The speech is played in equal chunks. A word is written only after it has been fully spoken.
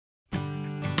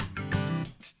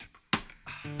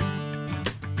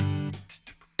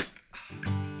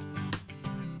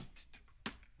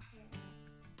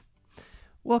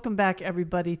Welcome back,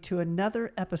 everybody, to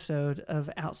another episode of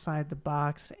Outside the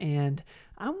Box. And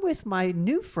I'm with my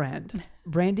new friend,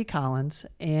 Brandy Collins.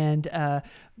 And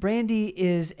Brandy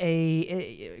is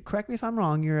correct me if I'm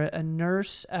wrong, you're a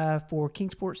nurse for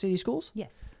Kingsport City Schools?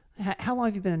 Yes. How long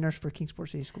have you been a nurse for Kingsport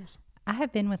City Schools? I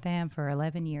have been with them for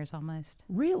 11 years almost.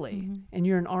 Really? Mm-hmm. And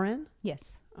you're an RN?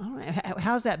 Yes. All right.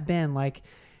 How's that been? Like,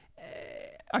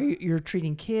 you're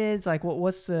treating kids? Like,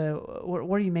 what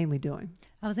are you mainly doing?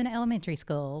 I was in elementary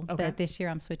school, Okay. but this year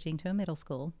I'm switching to a middle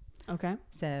school. Okay.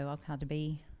 So I'll kind of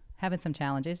be having some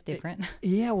challenges, different.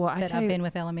 Yeah, well, But I've been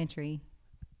with elementary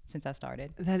since I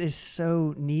started. that is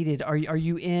so needed. Are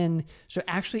you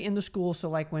actually in the school?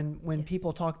 So like when Yes.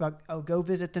 people talk about, oh, go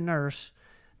visit the nurse,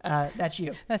 that's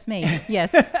you. That's me.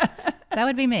 Yes. That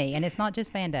would be me. And it's not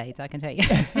just Band-Aids, I can tell you.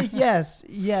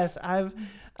 Yes.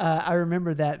 I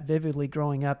remember that vividly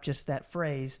growing up, just that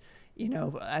phrase. You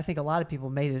know, I think a lot of people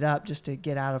made it up just to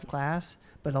get out of class,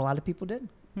 but a lot of people didn't.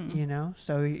 Mm-mm. You know,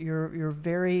 so you're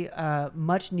very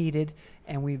much needed,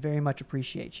 and we very much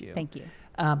appreciate you. Thank you.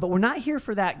 But we're not here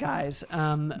for that, guys.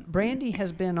 Brandy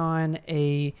has been on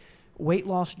a weight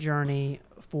loss journey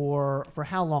for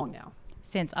how long now?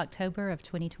 Since October of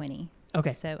 2020.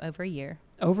 Okay. So over a year.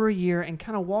 Over a year, and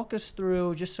kind of walk us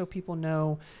through, just so people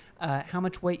know how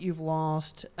much weight you've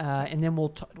lost, and then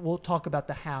we'll talk about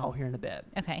the how here in a bit.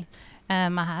 Okay.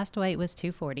 My highest weight was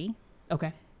 240.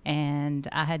 Okay. And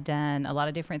I had done a lot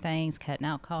of different things, cutting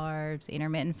out carbs,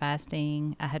 intermittent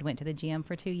fasting. I had went to the gym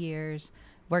for 2 years,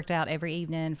 worked out every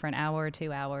evening for an hour or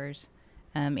 2 hours.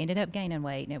 Ended up gaining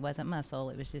weight, and it wasn't muscle.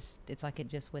 It was it's like it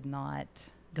just would not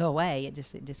go away. It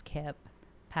just kept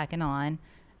packing on.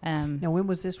 Now, when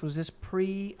was this? Was this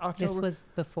pre-October? This was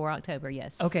before October,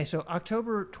 yes. Okay, so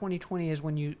October 2020 is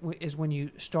when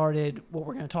you started what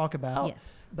we're going to talk about.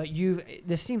 Yes. But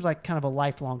this seems like kind of a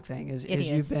lifelong thing. Is is.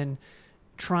 You've been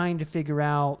trying to figure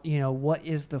out, what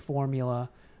is the formula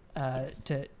Yes.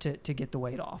 to get the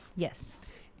weight off. Yes.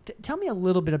 Tell me a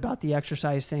little bit about the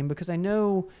exercise thing, because I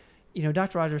know,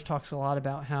 Dr. Rogers talks a lot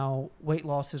about how weight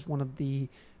loss is one of the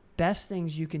best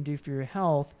things you can do for your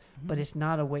health, but it's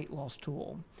not a weight loss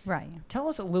tool. Right. Tell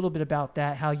us a little bit about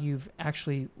that, how you've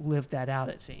actually lived that out,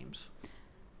 it seems.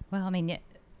 Well, I mean,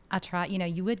 I tried,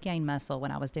 you would gain muscle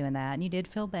when I was doing that, and you did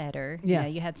feel better. Yeah.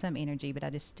 You had some energy, but I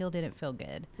just still didn't feel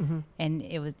good. Mm-hmm. And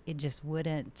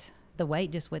the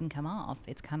weight just wouldn't come off.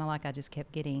 It's kind of like I just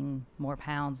kept getting more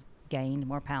pounds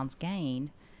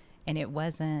gained. And it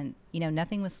wasn't,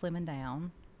 nothing was slimming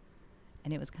down,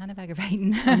 and it was kind of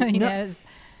aggravating.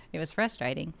 It was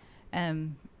frustrating.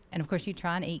 And of course you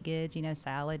try and eat good,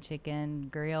 salad, chicken,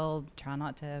 grilled, try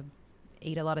not to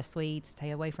eat a lot of sweets,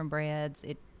 stay away from breads.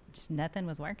 Just nothing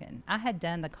was working. I had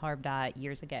done the carb diet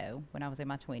years ago when I was in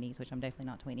my 20s, which I'm definitely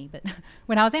not 20, but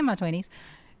when I was in my 20s,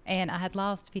 and I had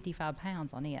lost 55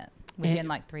 pounds on it within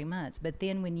like 3 months. But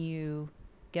then when you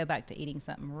go back to eating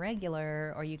something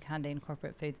regular, or you kind of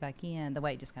incorporate foods back in, the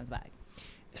weight just comes back.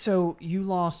 So you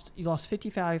lost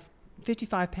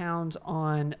 55 pounds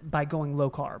by going low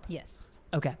carb. Yes.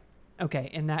 Okay.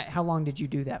 And how long did you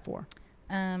do that for?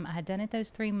 I had done it those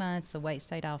 3 months. The weight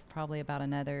stayed off probably about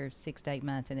another 6 to 8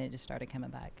 months, and then it just started coming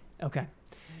back. Okay.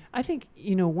 I think,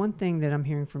 one thing that I'm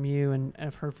hearing from you, and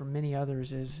I've heard from many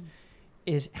others,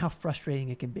 is how frustrating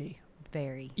it can be.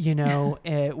 Very.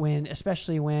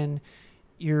 Especially when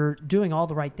you're doing all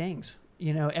the right things.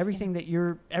 Everything that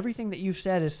you've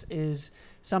said is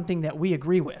something that we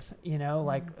agree with,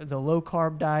 like the low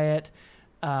carb diet,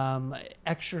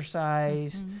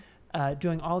 exercise,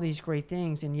 doing all these great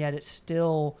things, and yet it's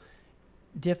still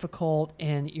difficult,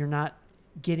 and you're not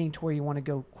getting to where you want to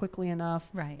go quickly enough.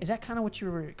 Right. Is that kind of what you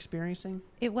were experiencing?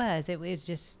 It was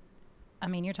just, I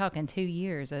mean, you're talking 2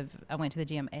 years of, I went to the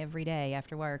gym every day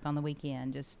after work on the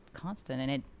weekend, just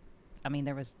constant. And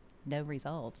there was no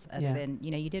results other than,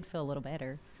 you did feel a little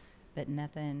better, but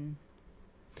nothing,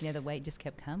 the weight just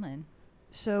kept coming.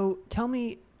 So tell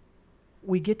me,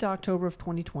 we get to October of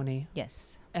 2020.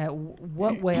 Yes. At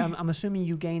what way? I'm assuming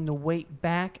you gained the weight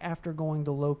back after going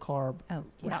the low carb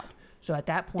route. So at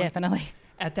that point, Definitely.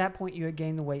 At that point, you had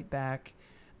gained the weight back.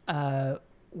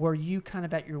 Were you kind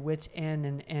of at your wit's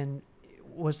end, and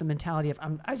was the mentality of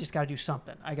I just got to do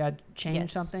something. I got to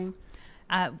change something.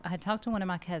 I had talked to one of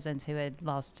my cousins who had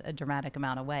lost a dramatic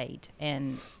amount of weight,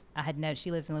 and I had noticed, she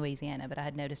lives in Louisiana, but I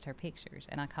had noticed her pictures,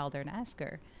 and I called her and asked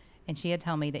her, and she had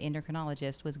told me the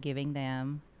endocrinologist was giving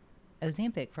them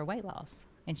Ozempic for weight loss,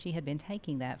 and she had been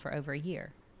taking that for over a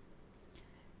year.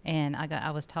 And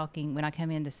I was talking, when I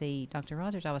come in to see Dr.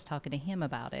 Rogers, I was talking to him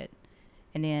about it,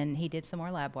 and then he did some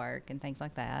more lab work and things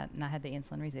like that, and I had the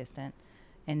insulin resistant,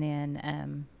 and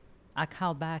then I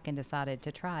called back and decided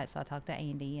to try it. So I talked to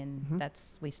Andy, and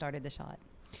we started the shot.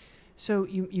 So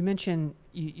you mentioned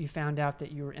you found out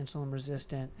that you were insulin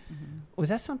resistant. Mm-hmm. Was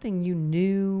that something you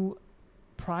knew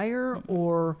prior,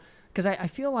 or because I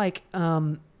feel like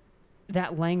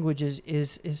that language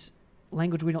is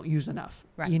language we don't use enough.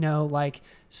 Right. You know, like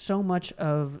so much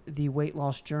of the weight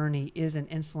loss journey is an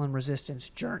insulin resistance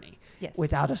journey. Yes.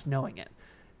 Without us knowing it.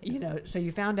 You know, so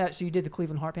you found out, so you did the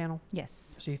Cleveland Heart Panel?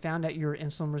 Yes. So you found out you were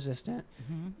insulin resistant.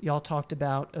 Mm-hmm. Y'all talked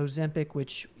about Ozempic,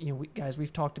 which, you know,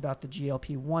 we've talked about the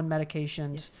GLP-1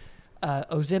 medications. Yes.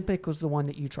 Ozempic was the one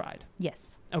that you tried.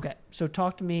 Yes. Okay. So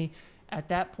talk to me. At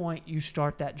that point, you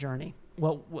start that journey.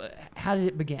 Well, how did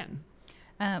it begin?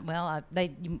 At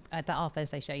the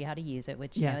office, they show you how to use it,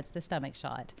 which, you know, it's the stomach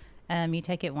shot. You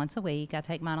take it once a week. I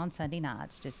take mine on Sunday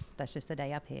nights. That's just the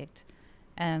day I picked.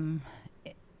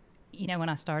 You know, when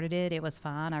I started it, it was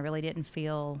fine. I really didn't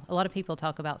feel. A lot of people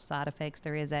talk about side effects.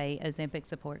 There is a Ozempic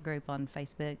support group on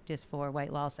Facebook just for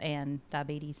weight loss and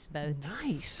diabetes both.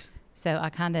 Nice. So I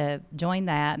kind of joined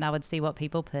that, and I would see what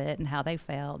people put and how they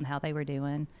felt and how they were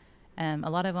doing. A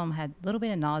lot of them had a little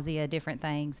bit of nausea, different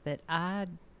things, but I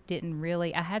didn't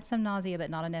really. I had some nausea, but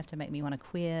not enough to make me want to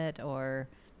quit or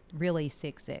really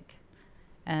sick.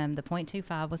 The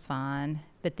 0.25 was fine,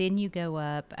 but then you go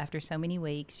up after so many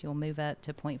weeks, you'll move up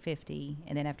to 0.50,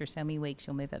 and then after so many weeks,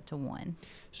 you'll move up to 1.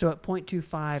 So at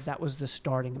 0.25, that was the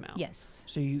starting amount. Yes.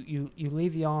 So you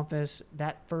leave the office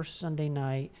that first Sunday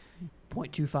night,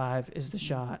 0.25 is the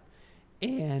shot,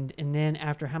 and then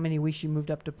after how many weeks you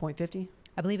moved up to 0.50?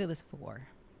 I believe it was 4.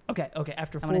 Okay.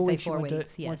 After I 4 wanna say weeks, 4 you went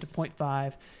weeks, to 0.5.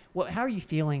 yes. Well, how are you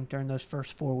feeling during those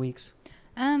first 4 weeks?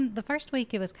 The first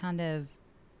week it was kind of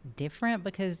different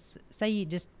because say you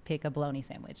just pick a bologna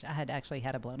sandwich. I had actually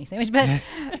had a bologna sandwich, but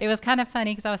it was kind of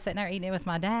funny because I was sitting there eating it with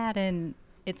my dad, and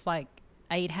it's like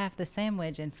I ate half the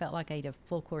sandwich and felt like I ate a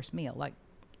full course meal. Like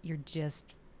you're just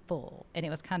full, and it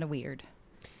was kind of weird.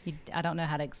 I don't know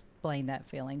how to explain that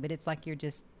feeling, but it's like you're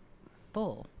just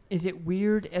full. Is it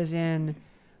weird as in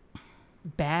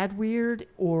bad weird,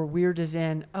 or weird as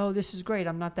in, oh, this is great,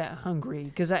 I'm not that hungry?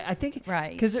 Because I think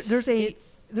right, because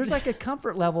there's like a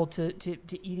comfort level to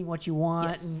eating what you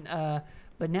want, yes. and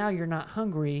but now you're not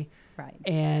hungry, right,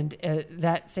 and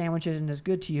that sandwich isn't as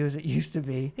good to you as it used to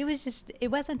be. It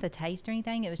wasn't the taste or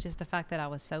anything, it was just the fact that I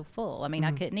was so full. I mean,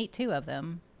 I couldn't eat 2 of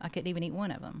them. I couldn't even eat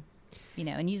 1 of them, you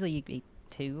know, and usually you eat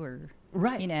 2 or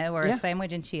right, you know, or a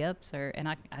sandwich and chips, and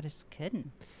I just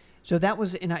couldn't. So that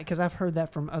was, because I've heard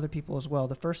that from other people as well.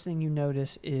 The first thing you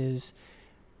notice is,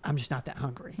 I'm just not that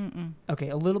hungry. Mm-mm. Okay,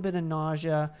 a little bit of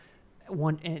nausea,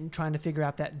 and trying to figure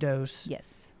out that dose.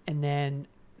 Yes. And then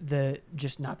the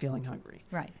just not feeling hungry.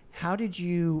 Right. How did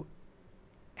you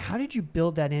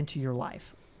build that into your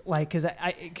life? Like,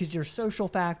 because there's social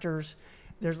factors,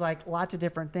 there's like lots of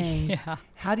different things. Yeah.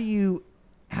 How do you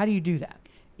do that?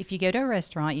 If you go to a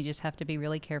restaurant, you just have to be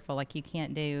really careful. Like you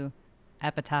can't do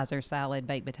appetizer, salad,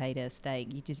 baked potato, steak.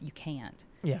 You can't.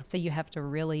 Yeah. So you have to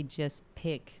really just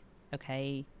pick,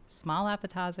 okay, small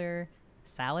appetizer,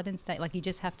 salad and steak. Like you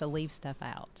just have to leave stuff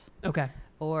out. Okay.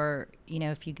 Or, you know,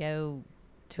 if you go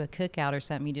to a cookout or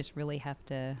something, you just really have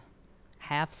to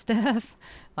half stuff,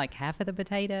 like half of the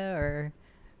potato, or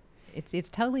it's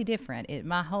totally different.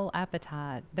 My whole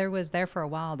appetite, there for a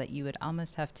while that you would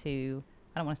almost have to,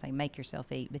 I don't want to say make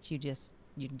yourself eat, but you're just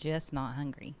not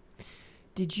hungry.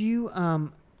 Did you,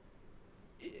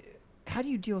 how do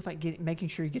you deal with like making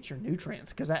sure you get your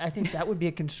nutrients? Because I think that would be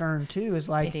a concern too, is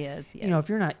like, it is, yes. you know, if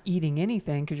you're not eating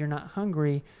anything because you're not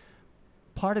hungry,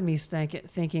 part of me is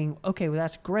thinking, okay, well,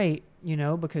 that's great, you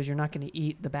know, because you're not going to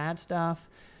eat the bad stuff.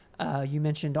 You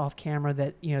mentioned off camera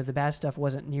that, you know, the bad stuff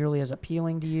wasn't nearly as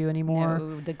appealing to you anymore.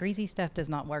 No, the greasy stuff does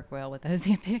not work well with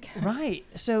Ozempic. Right.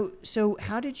 So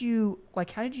how did you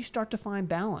start to find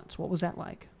balance? What was that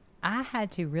like? I had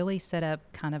to really set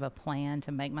up kind of a plan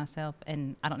to make myself,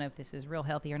 and I don't know if this is real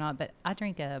healthy or not, but I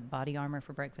drink a Body Armor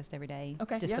for breakfast every day.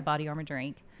 Okay. Just a Body Armor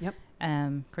drink. Yep.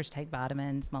 Of course, take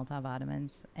vitamins,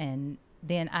 multivitamins, and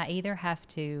then I either have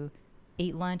to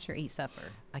eat lunch or eat supper.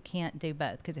 I can't do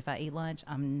both, because if I eat lunch,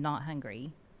 I'm not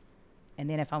hungry. And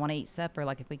then if I want to eat supper,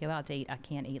 like if we go out to eat, I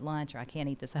can't eat lunch or I can't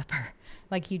eat the supper.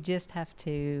 Like you just have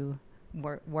to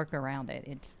work around it.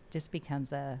 It just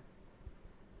becomes a...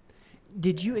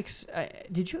 Did you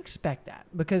expect that?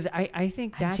 Because I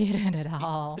think that's... I didn't at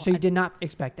all. So you did not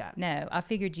expect that? No, I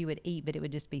figured you would eat, but it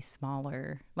would just be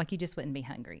smaller. Like you just wouldn't be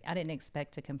hungry. I didn't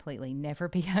expect to completely never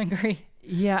be hungry.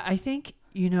 Yeah, I think,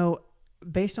 you know,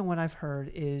 based on what I've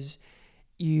heard is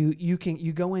you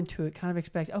go into it kind of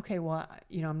expect, okay, well,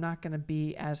 you know, I'm not going to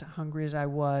be as hungry as I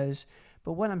was.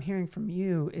 But what I'm hearing from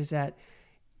you is that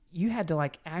you had to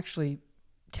like actually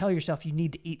tell yourself you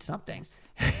need to eat something.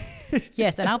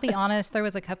 Yes, and I'll be honest, there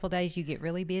was a couple days you get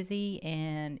really busy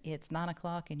and it's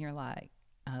 9:00 and you're like,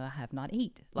 oh, I have not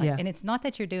eat. Like, Yeah. and it's not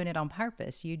that you're doing it on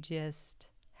purpose. You just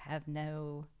have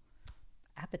no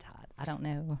appetite. I don't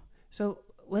know. So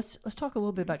let's talk a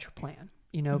little bit about your plan.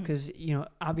 You know, because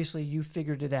obviously you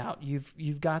figured it out.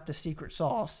 You've got the secret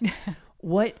sauce.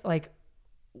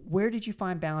 Where did you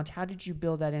find balance? How did you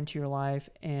build that into your life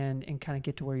and kind of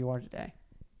get to where you are today?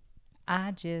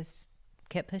 I just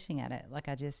kept pushing at it. Like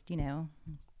I just,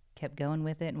 kept going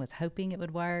with it and was hoping it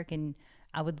would work. And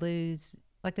I would lose,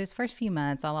 like those first few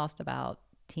months, I lost about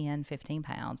 10, 15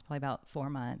 pounds, probably about 4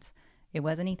 months. It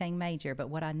wasn't anything major, but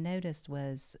what I noticed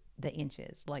was the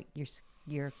inches. Like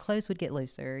your clothes would get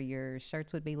looser, your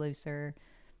shirts would be looser.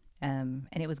 And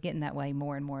it was getting that way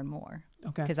more and more and more.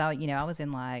 Okay. Because I was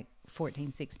in like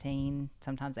 14, 16,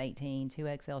 sometimes 18,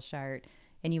 2XL shirt.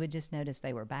 And you would just notice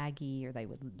they were baggy or they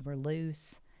were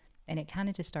loose. And it kind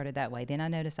of just started that way. Then I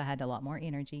noticed I had a lot more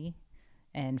energy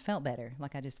and felt better.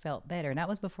 Like I just felt better. And that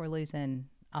was before losing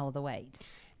all of the weight.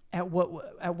 At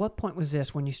what point was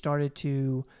this when you started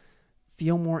to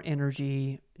feel more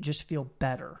energy, just feel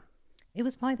better? It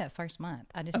was probably that first month.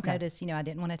 I just Okay. noticed, I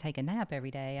didn't want to take a nap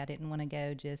every day. I didn't want to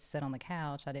go just sit on the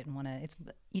couch. I didn't want to,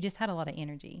 you just had a lot of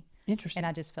energy. Interesting. And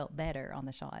I just felt better on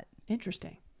the shot.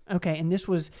 Interesting. Okay. And this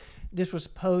was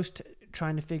post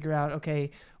trying to figure out,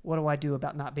 okay, what do I do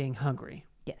about not being hungry?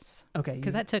 Yes. Okay.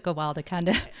 Because that took a while to kind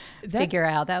of figure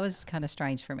out. That was kind of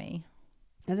strange for me.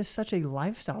 That is such a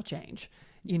lifestyle change,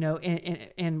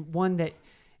 and one that,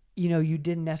 you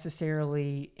didn't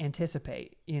necessarily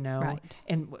anticipate, Right.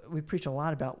 And we preach a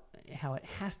lot about how it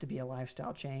has to be a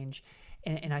lifestyle change.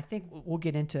 And I think we'll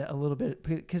get into a little bit,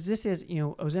 because this is,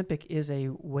 Ozempic is a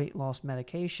weight loss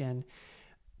medication,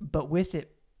 but with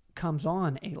it comes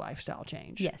on a lifestyle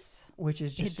change. Yes. Which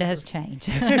is just It does change.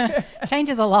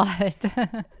 Changes a lot.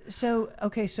 So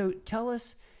tell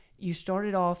us, you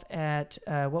started off at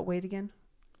what weight again?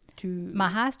 My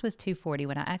highest was 240.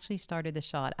 When I actually started the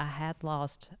shot, I had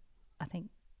lost, I think,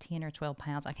 10 or 12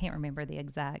 pounds. I can't remember the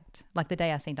exact, like the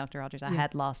day I seen Dr. Rogers, I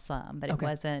had lost some, but Okay. it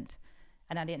wasn't,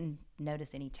 and I didn't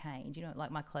notice any change.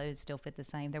 Like my clothes still fit the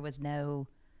same. There was no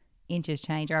inches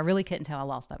change, or I really couldn't tell I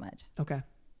lost that much. Okay.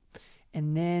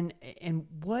 And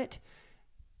what,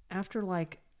 after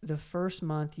like the first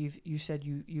month, you said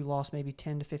you lost maybe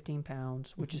 10 to 15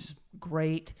 pounds, which is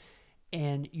great.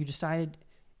 And you decided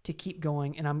to keep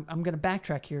going. And I'm going to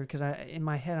backtrack here, because in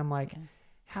my head, I'm like,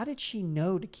 how did she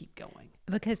know to keep going?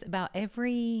 Because about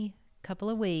every couple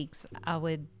of weeks, I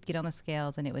would get on the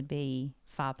scales and it would be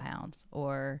 5 pounds,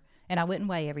 and I wouldn't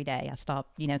weigh every day. I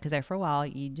stopped, because there for a while,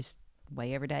 you just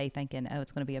weigh every day thinking, oh,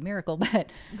 it's going to be a miracle, but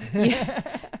you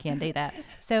can't do that.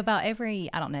 So about every,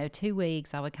 2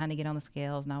 weeks, I would kind of get on the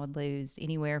scales and I would lose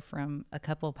anywhere from a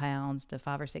couple pounds to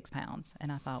 5 or 6 pounds.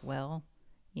 And I thought, well,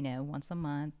 once a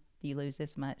month, you lose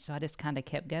this much. So I just kind of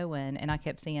kept going, and I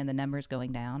kept seeing the numbers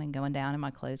going down, and my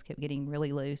clothes kept getting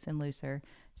really loose and looser.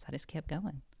 So I just kept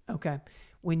going. Okay.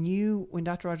 When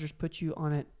Dr. Rogers put you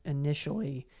on it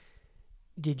initially,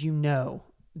 did you know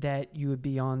that you would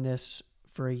be on this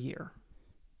for a year?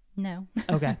 No.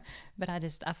 Okay. But I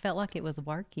felt like it was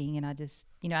working, and I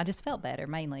just felt better.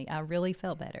 Mainly, I really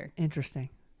felt better. Interesting.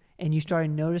 And you started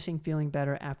noticing feeling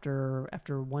better after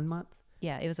 1 month?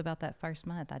 Yeah, it was about that first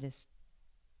month.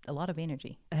 A lot of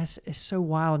energy. It's so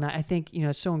wild. And I think,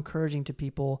 it's so encouraging to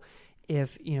people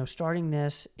if, starting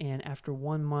this and after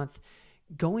 1 month,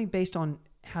 going based on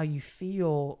how you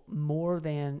feel more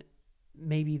than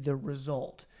maybe the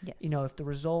result. Yes. If the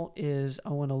result is I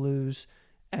want to lose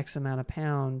X amount of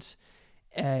pounds,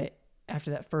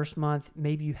 after that first month,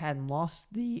 maybe you hadn't lost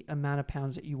the amount of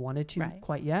pounds that you wanted to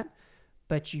quite yet,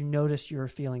 but you noticed you were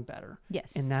feeling better.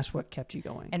 Yes. And that's what kept you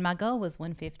going. And my goal was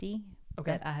 150.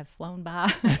 Okay. But I have flown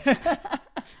by.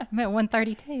 I'm at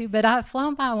 132, but I've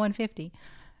flown by 150.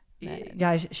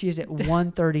 Guys, she is at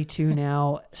 132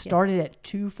 now. Started at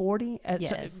 240.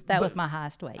 Yes, that was my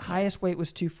highest weight. Highest weight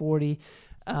was 240.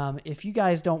 If you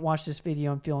guys don't watch this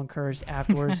video and feel encouraged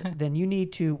afterwards, then you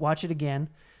need to watch it again,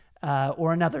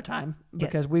 or another time,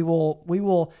 because we're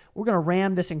going to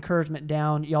ram this encouragement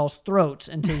down y'all's throats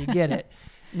until you get it.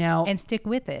 Now, and stick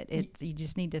with it. You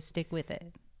just need to stick with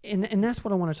it. And that's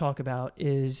what I want to talk about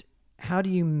is, how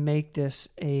do you make this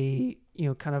a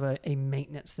kind of a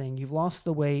maintenance thing? You've lost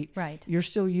the weight. Right. You're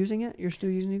still using it? You're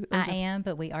still using it? I am,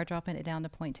 but we are dropping it down to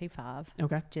 0.25.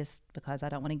 Okay. Just because I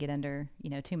don't want to get under,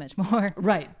 too much more.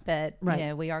 Right. But,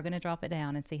 we are going to drop it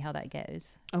down and see how that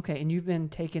goes. Okay. And you've been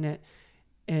taking it,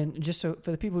 and just so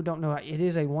for the people who don't know, it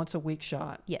is a once a week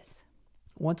shot. Yes.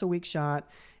 Once a week shot.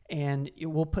 and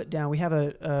we'll put down, we have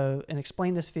an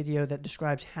explain this video that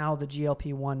describes how the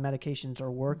GLP-1 medications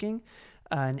are working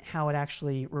and how it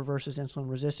actually reverses insulin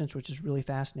resistance, which is really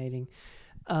fascinating.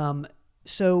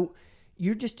 So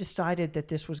you just decided that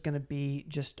this was going to be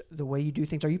just the way you do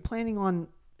things. Are you planning on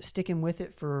sticking with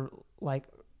it for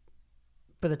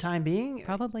the time being?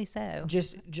 Probably so.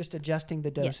 Just adjusting the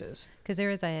doses. Yes,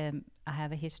 because I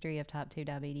have a history of type 2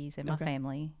 diabetes in my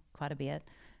family quite a bit,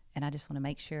 and I just want to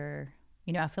make sure,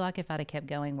 I feel like if I'd have kept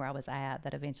going where I was at,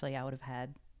 that eventually I would have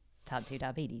had type 2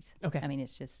 diabetes. Okay. I mean,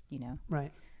 it's just,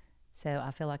 Right. So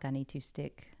I feel like I need to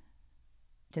stick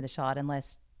to the shot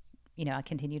unless, I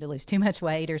continue to lose too much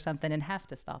weight or something and have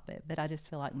to stop it. But I just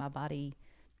feel like my body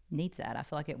needs that. I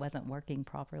feel like it wasn't working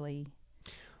properly.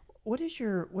 What is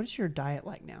your diet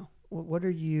like now? What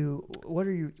are you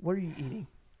eating?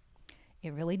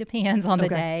 It really depends on the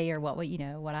day or what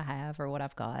I have or what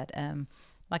I've got.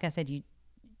 Like I said,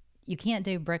 you can't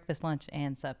do breakfast, lunch,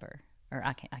 and supper, or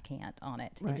I can't on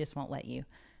it. Right. It just won't let you.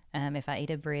 If I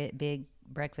eat a big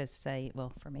breakfast,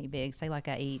 for me, big, say like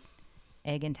I eat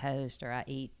egg and toast or I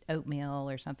eat oatmeal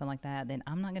or something like that, then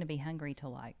I'm not going to be hungry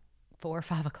till like 4 or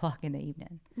 5 o'clock in the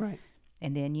evening. Right.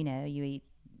 And then, I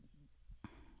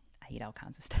eat all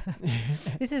kinds of stuff.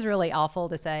 This is really awful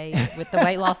to say with the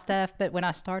weight loss stuff, but when I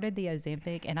started the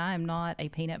Ozempic, and I am not a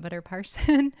peanut butter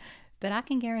person, but I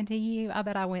can guarantee you, I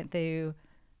bet I went through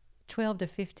 12 to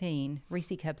 15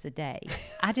 Reese cups a day.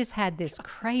 I just had this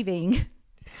craving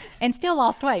and still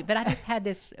lost weight, but I just had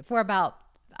this for about,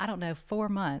 4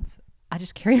 months. I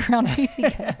just carried around Reese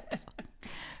cups.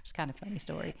 It's kind of a funny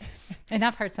story. And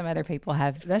I've heard some other people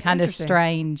have kind of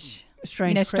strange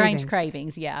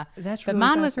cravings. Yeah. That's but really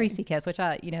mine was Reese cups, which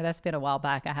that's been a while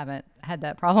back. I haven't had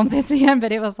that problem since then,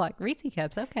 but it was like Reese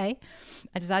cups. Okay.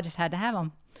 I just had to have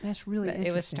them. That's really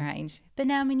interesting. It was strange. But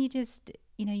no, I mean, you just,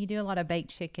 you do a lot of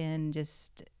baked chicken,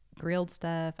 just grilled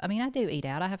stuff. I mean, I do eat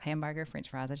out. I have hamburger, French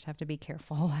fries. I just have to be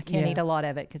careful. I can't eat a lot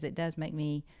of it because it does make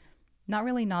me not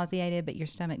really nauseated, but your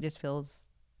stomach just feels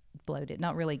bloated.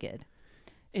 Not really good.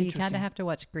 So you kind of have to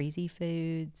watch greasy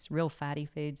foods. Real fatty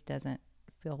foods doesn't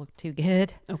feel too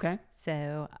good. Okay.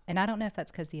 So, and I don't know if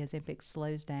that's because the Ozempic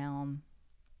slows down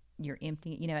your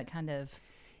emptying, it kind of.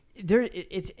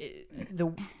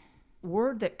 The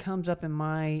word that comes up in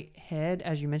my head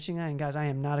as you mentioning that, and guys, I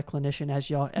am not a clinician,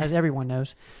 as everyone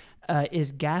knows,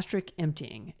 is gastric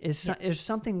emptying. Is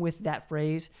something with that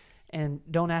phrase, and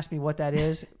don't ask me what that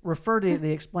is. Refer to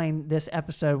the Explain This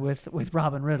episode with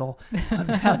Robin Riddle on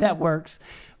how that works.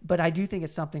 But I do think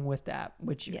it's something with that,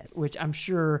 which I'm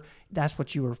sure that's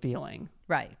what you were feeling.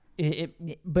 Right.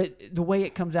 But the way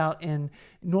it comes out in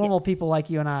normal people like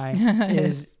you and I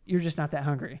is you're just not that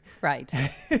hungry. Right.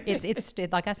 It's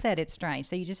like I said, it's strange.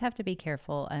 So you just have to be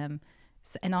careful. And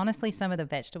honestly, some of the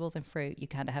vegetables and fruit you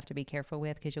kind of have to be careful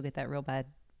with because you'll get that real bad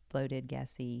bloated,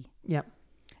 gassy. Yep.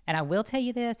 And I will tell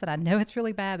you this, and I know it's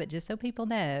really bad, but just so people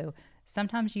know,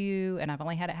 sometimes and I've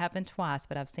only had it happen twice,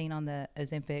 but I've seen on the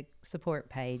Ozempic support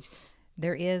page,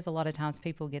 there is a lot of times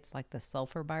people gets like the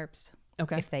sulfur burps.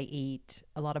 Okay. If they eat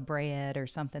a lot of bread or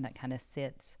something that kind of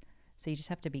sits. So you just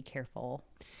have to be careful.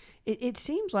 It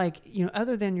seems like,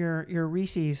 other than your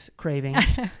Reese's craving,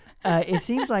 it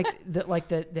seems like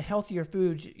the healthier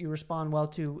foods you respond well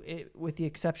to, with the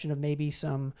exception of maybe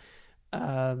some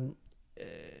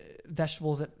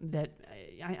vegetables that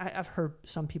I've heard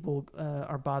some people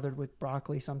are bothered with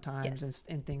broccoli sometimes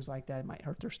and things like that. It might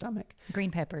hurt their stomach.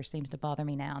 Green pepper seems to bother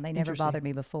me now. They never bothered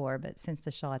me before, but since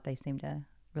the shot, they seem to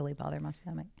really bother my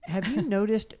stomach. Have you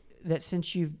noticed that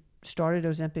since you've started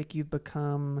Ozempic, you've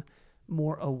become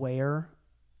more aware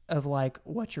of like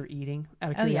what you're eating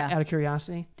out of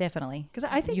curiosity? Definitely. Because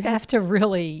I think you have to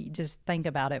really just think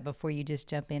about it before you just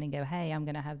jump in and go, hey, I'm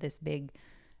going to have this big,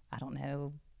 I don't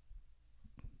know,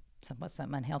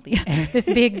 something unhealthy. This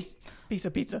big piece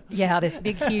of pizza. Yeah, this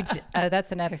big, huge,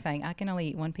 that's another thing. I can only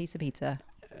eat one piece of pizza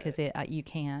because you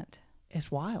can't.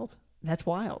 It's wild. That's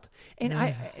wild. And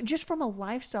I just from a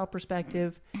lifestyle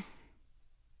perspective,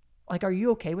 like, are you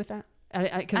okay with that?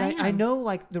 Because I know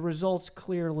like the results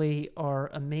clearly are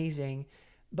amazing,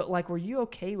 but like, were you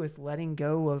okay with letting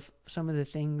go of some of the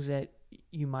things that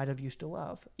you might have used to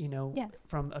love,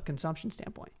 from a consumption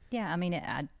standpoint? Yeah. I mean,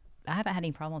 I haven't had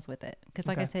any problems with it because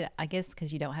like I said, I guess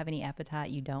because you don't have any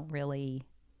appetite, you don't really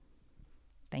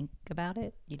think about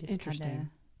it. You just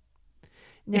Interesting.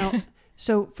 Now,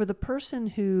 so for the person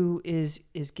who is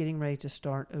getting ready to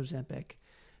start Ozempic,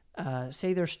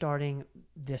 say they're starting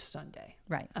this Sunday.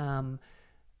 Right.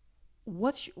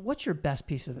 what's your best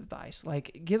piece of advice?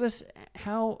 Like, give us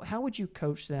how would you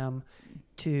coach them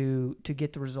to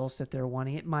get the results that they're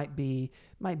wanting? It might be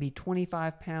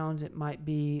 25 pounds, it might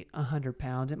be 100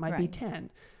 pounds, it might be Right. 10.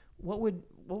 What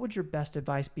would your best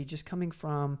advice be, just coming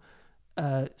from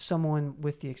someone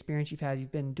with the experience you've had?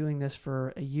 You've been doing this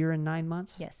for a year and 9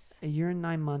 months. Yes. A year and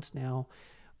 9 months now.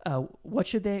 What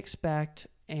should they expect,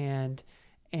 and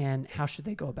how should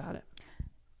they go about it?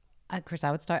 Chris,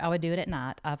 I would do it at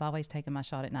night. I've always taken my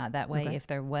shot at night. That way, Okay. if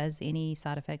there was any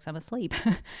side effects, I'm asleep.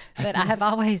 But I have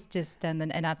always just done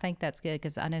and I think that's good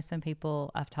because I know some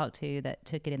people I've talked to that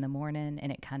took it in the morning and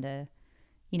it kind of,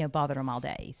 bothered them all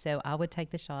day. So I would take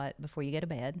the shot before you go to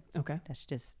bed. Okay. That's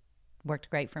just worked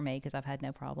great for me because I've had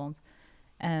no problems.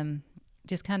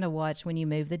 Just kind of watch when you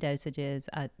move the dosages.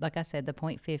 Like I said, the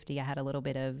 0.50, I had a little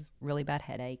bit of really bad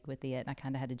headache with it, and I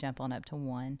kind of had to jump on up to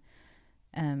 1.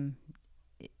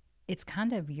 It's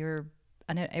kind of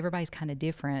I know everybody's kind of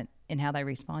different in how they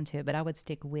respond to it, but I would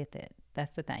stick with it.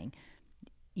 That's the thing.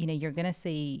 You're going to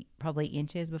see probably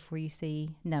inches before you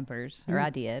see numbers, or I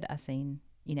did. I seen,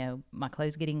 my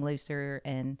clothes getting looser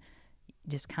and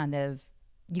just kind of,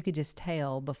 you could just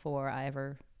tell before I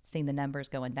ever seen the numbers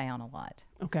going down a lot.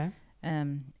 Okay.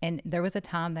 And there was a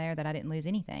time there that I didn't lose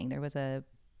anything. There was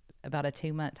about a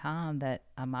 2-month time that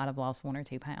I might have lost 1 or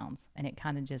 2 pounds, and it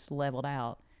kind of just leveled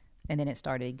out, and then it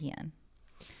started again.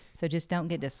 So just don't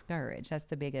get discouraged. That's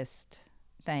the biggest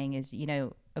thing is,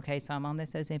 okay, so I'm on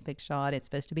this Ozempic shot. It's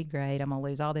supposed to be great. I'm going to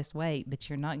lose all this weight, but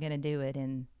you're not going to do it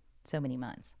in so many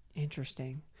months.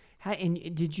 Interesting.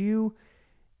 And did you,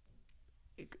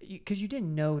 because you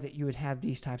didn't know that you would have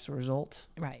these types of results?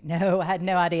 Right. No, I had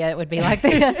no idea it would be like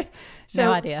this. So,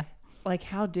 no idea. Like,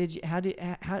 how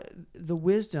the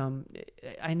wisdom,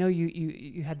 I know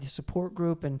you had the support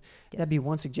group, and that'd be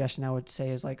one suggestion I would say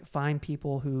is, like, find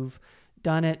people who've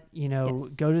done it,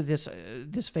 Yes. go to this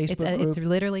Facebook group. It's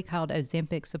literally called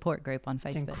Ozempic Support Group on Facebook.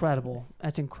 It's incredible.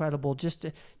 That's incredible. Just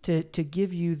to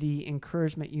give you the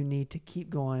encouragement you need to keep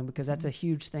going, because that's a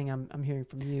huge thing I'm hearing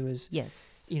from you is,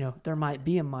 Yes. there might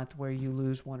be a month where you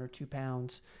lose 1 or 2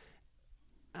 pounds.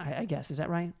 I guess, is that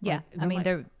right? Yeah.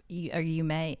 Like, you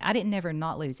may, I didn't never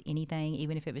not lose anything,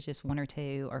 even if it was just 1 or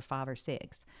 2 or 5 or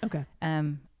 6. Okay.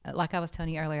 Like I was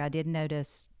telling you earlier, I did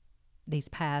notice these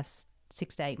past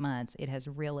 6 to 8 months, it has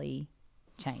really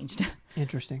changed.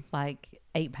 Interesting. Like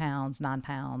 8 pounds, 9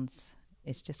 pounds.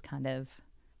 It's just kind of,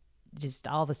 just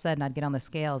all of a sudden I'd get on the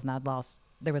scales and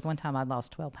there was one time I'd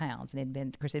lost 12 pounds, and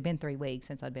of course it'd been 3 weeks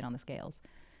since I'd been on the scales.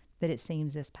 But it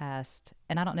seems this past,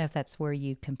 and I don't know if that's where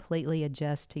you completely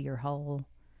adjust to your whole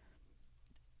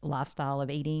lifestyle of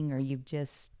eating, or you've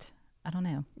just, I don't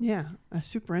know. Yeah, that's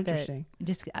super interesting.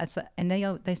 And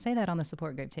they say that on the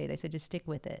support group too. They said just stick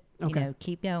with it. Okay.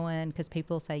 Keep going, because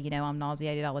people say, I'm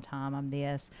nauseated all the time. I'm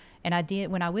this, and I did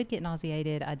when I would get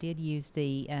nauseated. I did use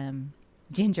the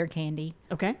ginger candy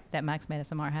Okay. that Max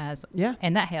Medicine Mart has. Yeah.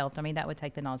 And that helped. I mean, that would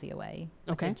take the nausea away.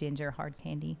 Like Okay. a ginger hard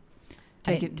candy.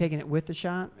 Taking it with the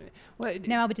shot? Well,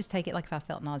 No, I would just take it like if I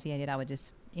felt nauseated. I would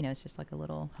just, it's just like a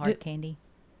little hard candy.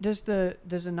 Does the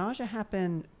nausea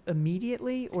happen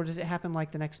immediately, or does it happen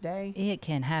like the next day? It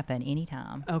can happen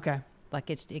anytime. Okay.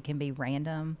 Like it can be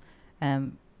random.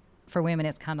 For women,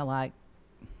 it's kind of like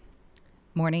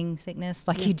morning sickness.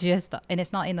 Like and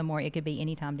it's not in the morning. It could be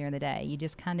anytime during the day. You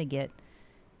just kind of get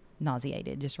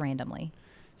nauseated just randomly.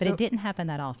 But So- it didn't happen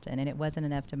that often, and it wasn't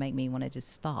enough to make me want to just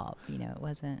stop. It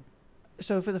wasn't.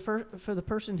 So for the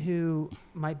person who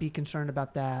might be concerned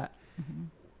about that,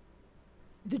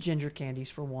 the ginger candies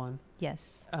for one.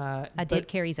 Yes. I I did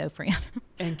carry Zofran.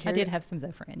 And I did have some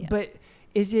Zofran, yeah. But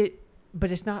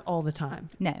it's not all the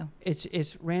time. No.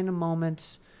 It's random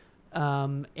moments,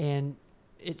 and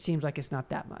it seems like it's not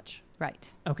that much.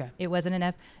 Right. Okay. It wasn't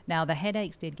enough. Now, the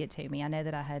headaches did get to me. I know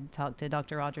that I had talked to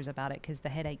Dr. Rogers about it because the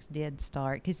headaches did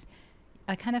start. Because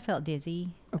I kind of felt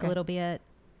dizzy a little bit.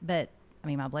 But,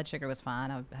 my blood sugar was fine.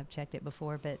 I've checked it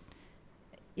before. But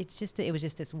it was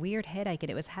just this weird headache. And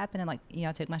it was happening like,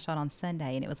 I took my shot on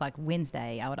Sunday. And it was like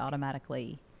Wednesday, I would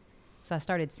automatically. So I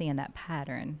started seeing that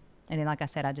pattern. And then, like I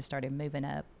said, I just started moving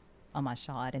up on my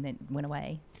shot and then went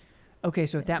away. Okay,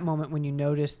 so at that moment when you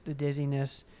noticed the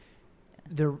dizziness,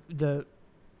 the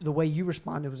way you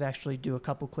responded was actually do a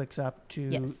couple clicks up to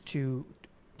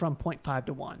from 0.5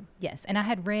 to 1. Yes, and I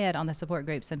had read on the support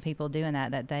group some people doing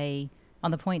that they on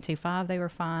the 0.25 they were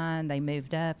fine. They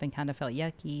moved up and kind of felt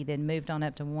yucky, then moved on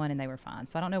up to 1 and they were fine.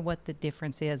 So I don't know what the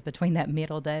difference is between that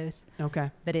middle dose. Okay.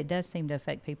 But it does seem to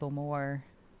affect people more.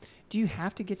 Do you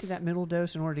have to get to that middle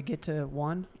dose in order to get to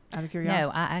 1, out of curiosity? No,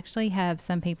 I actually have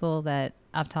some people that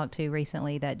I've talked to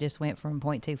recently that just went from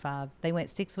 0.25. They went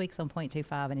 6 weeks on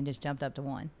 0.25 and it just jumped up to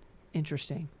 1.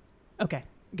 Interesting. Okay.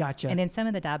 Gotcha. And then some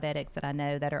of the diabetics that I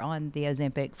know that are on the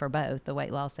Ozempic for both the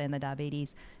weight loss and the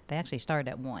diabetes, they actually started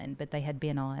at one, but they had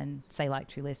been on, say, like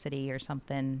Trulicity or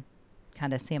something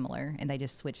kind of similar, and they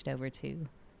just switched over to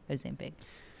Ozempic.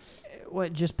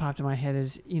 What just popped in my head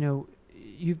is,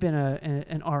 you've been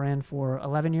an RN for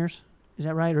 11 years. Is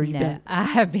that right? Or you've been?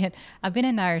 I've been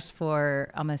a nurse for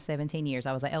almost 17 years.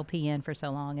 I was a LPN for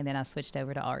so long, and then I switched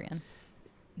over to RN.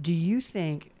 Do you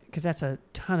think, because that's a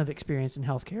ton of experience in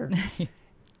healthcare,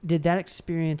 did that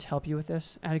experience help you with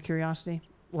this, out of curiosity?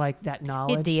 Like that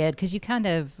knowledge? It did, because you kind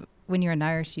of, when you're a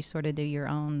nurse, you sort of do your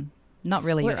own, not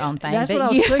really your own thing. That's but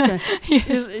what I was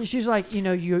thinking. She's like,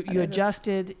 you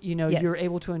adjusted, Yes. you're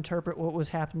able to interpret what was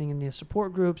happening in the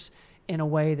support groups in a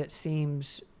way that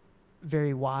seems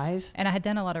very wise. And I had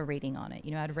done a lot of reading on it.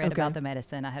 I'd read Okay. about the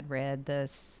medicine. I had read the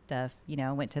stuff,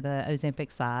 went to the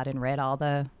Ozempic side and read all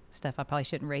the stuff I probably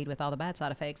shouldn't read with all the bad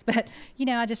side effects. But,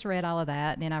 I just read all of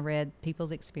that. And then I read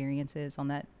people's experiences on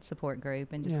that support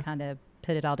group and just kind of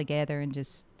put it all together and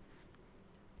just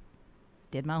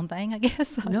did my own thing, I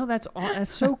guess. No, that's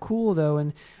so cool though,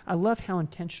 and I love how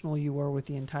intentional you were with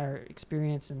the entire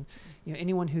experience. And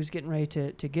anyone who's getting ready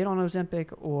to get on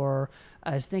Ozempic or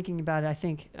is thinking about it, I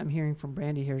think I'm hearing from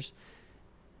Brandy here's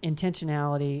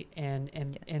intentionality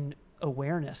and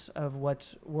awareness of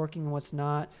what's working and what's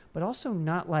not, but also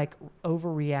not like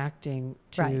overreacting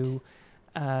to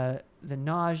the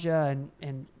nausea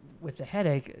and with the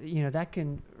headache, that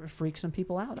can freak some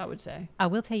people out, I would say. I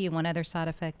will tell you one other side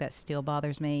effect that still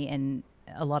bothers me, and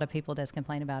a lot of people does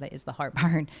complain about it, is the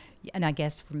heartburn. And I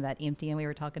guess from that emptying we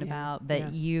were talking about,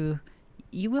 but you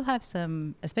will have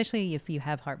some, especially if you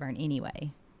have heartburn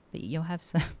anyway, but you'll have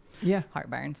some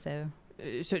heartburn. So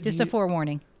just a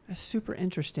forewarning. That's super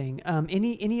interesting.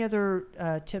 Any other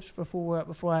tips before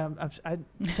I'm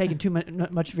taking too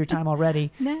much of your time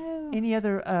already? No. Any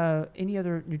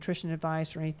other nutrition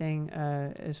advice or anything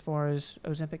as far as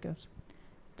Ozempic goes?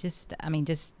 Just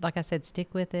like I said,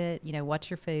 stick with it. Watch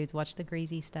your foods, watch the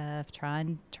greasy stuff.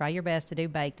 Try your best to do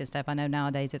baked and stuff. I know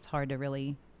nowadays it's hard to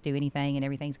really do anything, and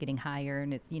everything's getting higher,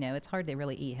 and it's it's hard to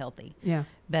really eat healthy. Yeah.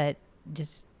 But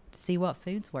just see what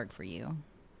foods work for you.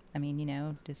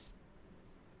 Just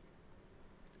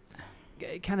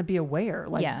kind of be aware,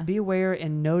 be aware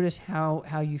and notice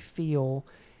how you feel.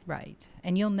 Right.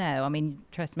 And you'll know,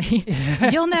 trust me,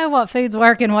 you'll know what foods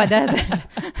work and what doesn't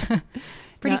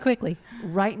pretty quickly.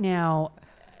 Right now,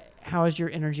 how is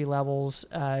your energy levels?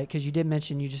 Because you did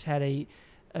mention you just had a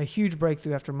huge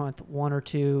breakthrough after month 1 or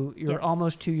 2. You're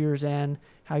almost 2 years in.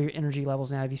 How are your energy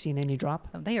levels now? Have you seen any drop?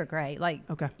 Oh, they are great.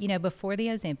 Before the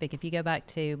Ozempic, if you go back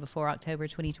to before October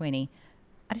 2020,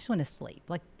 I just want to sleep.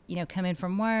 Come in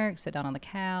from work, sit down on the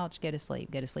couch, go to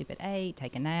sleep at 8,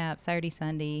 take a nap, Saturday,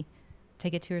 Sunday,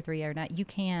 take a 2 or 3 hour nap. You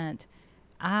can't.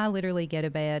 I literally go to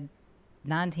bed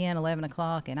 9, 10, 11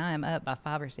 o'clock, and I am up by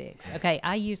 5 or 6. Okay,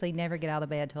 I usually never get out of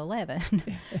bed till 11.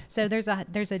 So there's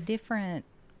a different.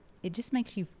 It just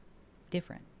makes you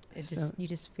different. You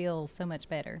just feel so much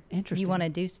better. Interesting. You want to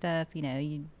do stuff. You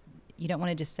don't want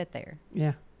to just sit there.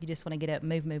 Yeah. You just want to get up,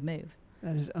 move.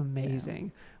 That is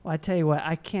amazing. Well, I tell you what,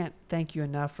 I can't thank you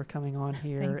enough for coming on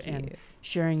here and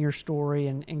sharing your story.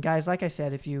 And guys, like I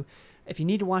said, if you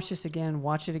need to watch this again,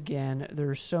 watch it again.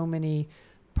 There's so many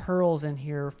pearls in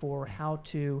here for how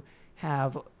to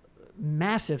have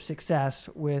massive success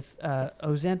with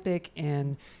Ozempic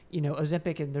and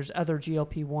Ozempic, and there's other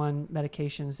GLP-1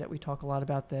 medications that we talk a lot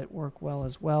about that work well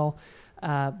as well.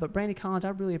 But Brandy Collins, I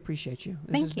really appreciate you.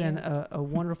 This has been a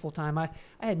wonderful time. I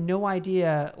had no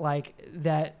idea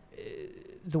that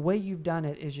the way you've done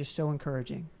it is just so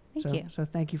encouraging. Thank you. So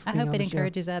thank you for I being hope on it the show.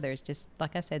 encourages others. Just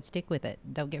like I said, stick with it.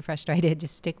 Don't get frustrated.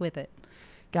 Just stick with it.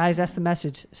 Guys, that's the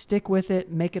message. Stick with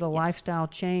it. Make it a lifestyle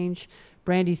change.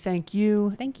 Brandy, thank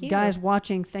you. Thank you. Guys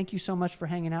watching, thank you so much for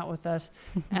hanging out with us.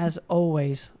 As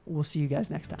always, we'll see you guys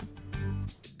next time.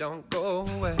 Don't go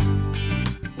away.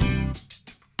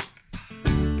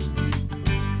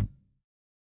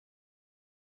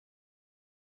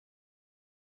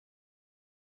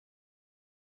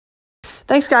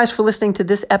 Thanks, guys, for listening to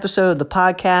this episode of the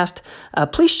podcast.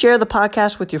 Please share the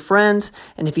podcast with your friends.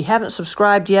 And if you haven't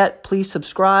subscribed yet, please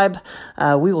subscribe.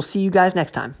 We will see you guys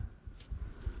next time.